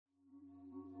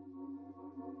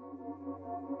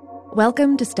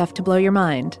Welcome to Stuff to Blow Your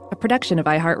Mind, a production of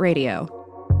iHeartRadio.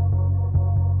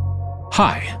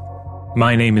 Hi,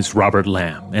 my name is Robert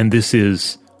Lamb, and this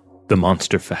is The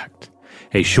Monstrefact,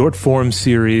 a short-form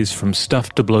series from Stuff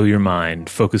to Blow Your Mind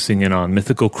focusing in on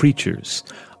mythical creatures,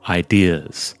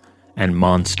 ideas, and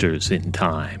monsters in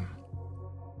time.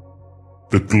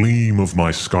 The gleam of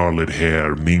my scarlet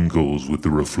hair mingles with the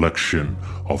reflection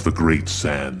of the great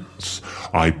sands.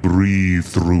 I breathe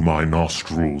through my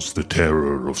nostrils the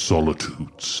terror of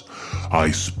solitudes.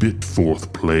 I spit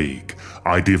forth plague.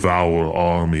 I devour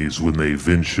armies when they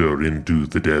venture into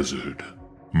the desert.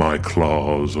 My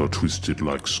claws are twisted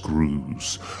like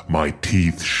screws, my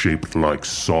teeth shaped like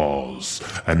saws,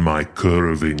 and my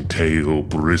curving tail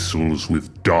bristles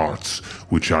with darts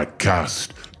which I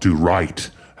cast to right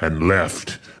and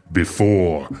left,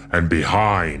 before and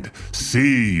behind.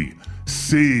 See,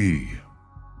 see.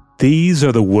 These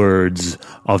are the words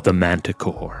of the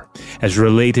Manticore, as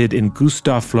related in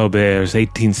Gustave Flaubert's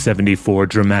 1874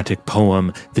 dramatic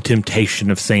poem, The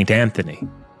Temptation of St. Anthony.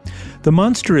 The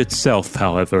monster itself,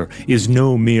 however, is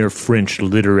no mere French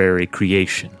literary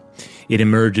creation. It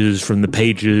emerges from the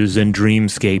pages and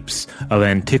dreamscapes of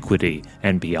antiquity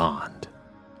and beyond.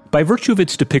 By virtue of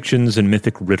its depictions and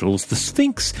mythic riddles, the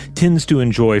Sphinx tends to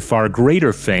enjoy far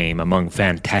greater fame among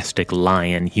fantastic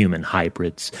lion-human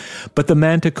hybrids, but the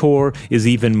Manticore is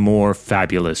even more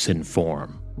fabulous in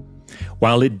form.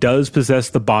 While it does possess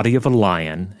the body of a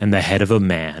lion and the head of a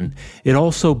man, it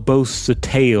also boasts a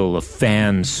tail of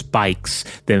fan spikes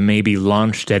that may be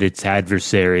launched at its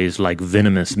adversaries like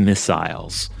venomous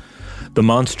missiles. The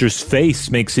monster's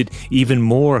face makes it even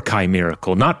more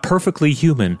chimerical, not perfectly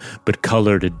human, but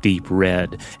colored a deep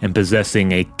red, and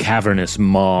possessing a cavernous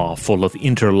maw full of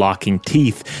interlocking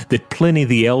teeth that Pliny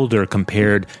the Elder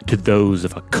compared to those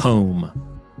of a comb.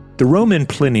 The Roman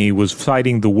Pliny was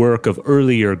citing the work of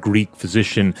earlier Greek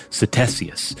physician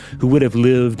Ctesias, who would have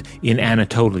lived in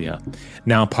Anatolia,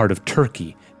 now part of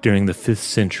Turkey, during the 5th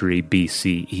century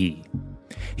BCE.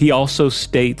 He also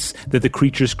states that the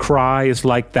creature's cry is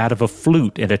like that of a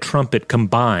flute and a trumpet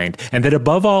combined, and that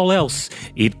above all else,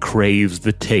 it craves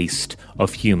the taste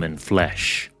of human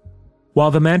flesh.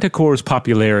 While the Manticore's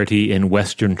popularity in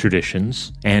Western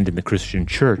traditions and in the Christian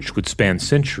Church would span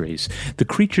centuries, the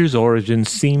creature's origins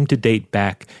seem to date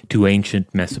back to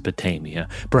ancient Mesopotamia,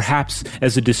 perhaps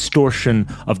as a distortion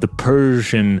of the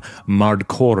Persian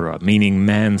Mardkora, meaning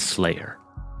manslayer.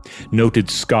 Noted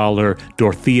scholar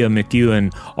Dorothea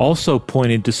McEwen also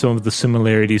pointed to some of the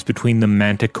similarities between the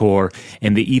Manticore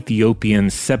and the Ethiopian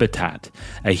Sebetat,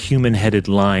 a human-headed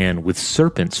lion with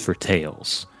serpents for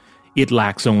tails. It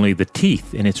lacks only the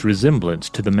teeth in its resemblance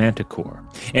to the Manticore.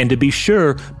 And to be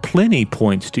sure, Pliny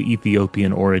points to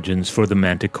Ethiopian origins for the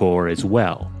Manticore as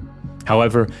well.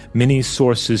 However, many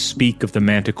sources speak of the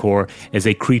Manticore as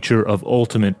a creature of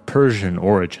ultimate Persian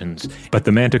origins, but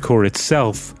the Manticore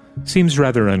itself seems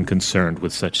rather unconcerned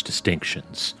with such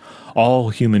distinctions. All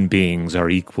human beings are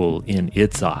equal in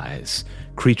its eyes,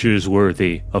 creatures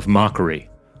worthy of mockery,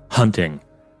 hunting,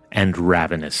 and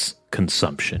ravenous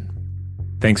consumption.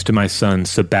 Thanks to my son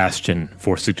Sebastian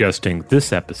for suggesting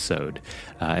this episode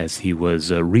as he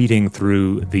was reading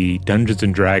through the Dungeons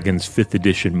 & Dragons 5th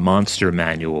edition monster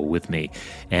manual with me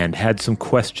and had some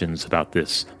questions about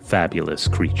this fabulous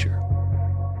creature.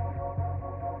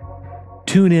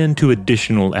 Tune in to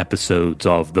additional episodes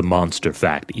of The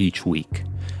Monstrefact each week.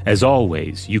 As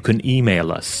always, you can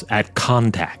email us at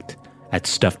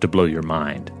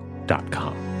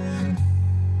contact@stufftoblowyourmind.com.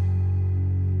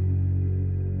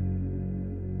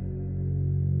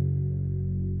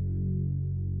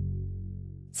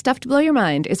 Stuff to Blow Your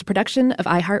Mind is a production of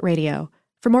iHeartRadio.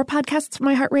 For more podcasts from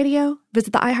iHeartRadio,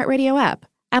 visit the iHeartRadio app,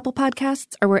 Apple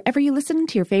Podcasts, or wherever you listen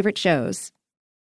to your favorite shows.